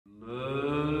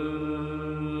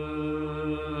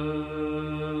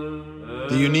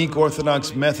The unique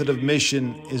Orthodox method of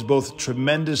mission is both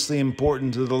tremendously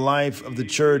important to the life of the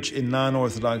Church in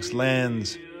non-Orthodox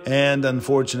lands and,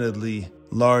 unfortunately,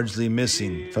 largely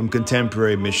missing from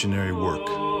contemporary missionary work.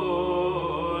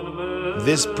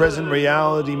 This present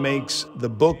reality makes the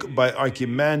book by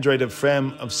Archimandrite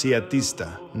Ephrem of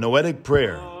Siatista, Noetic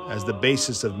Prayer, as the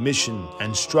basis of mission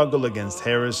and struggle against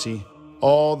heresy,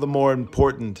 all the more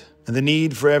important, and the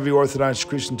need for every Orthodox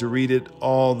Christian to read it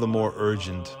all the more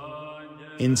urgent.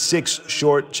 In 6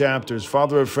 short chapters,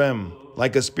 Father Ephrem,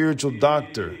 like a spiritual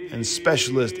doctor and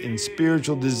specialist in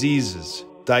spiritual diseases,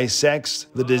 dissects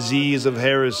the disease of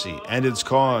heresy and its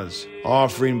cause,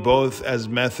 offering both as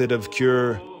method of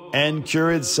cure and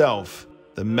cure itself,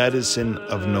 the medicine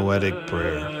of Noetic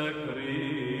prayer.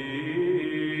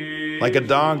 Like a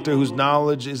doctor whose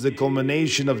knowledge is the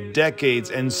culmination of decades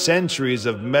and centuries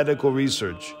of medical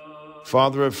research,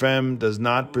 Father Ephrem does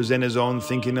not present his own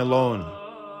thinking alone,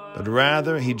 but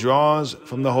rather he draws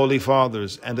from the Holy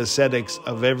Fathers and ascetics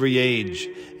of every age,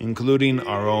 including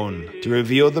our own, to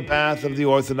reveal the path of the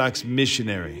Orthodox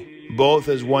missionary, both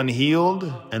as one healed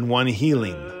and one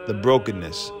healing the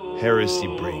brokenness heresy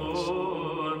brings.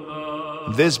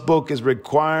 This book is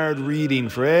required reading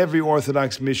for every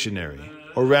Orthodox missionary,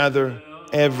 or rather,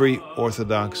 every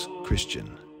Orthodox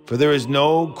Christian. For there is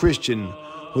no Christian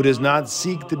who does not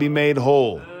seek to be made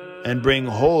whole and bring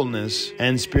wholeness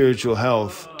and spiritual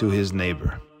health to his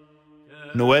neighbor.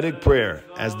 Noetic prayer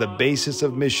as the basis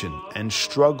of mission and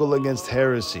struggle against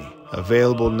heresy,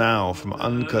 available now from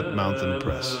Uncut Mountain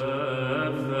Press.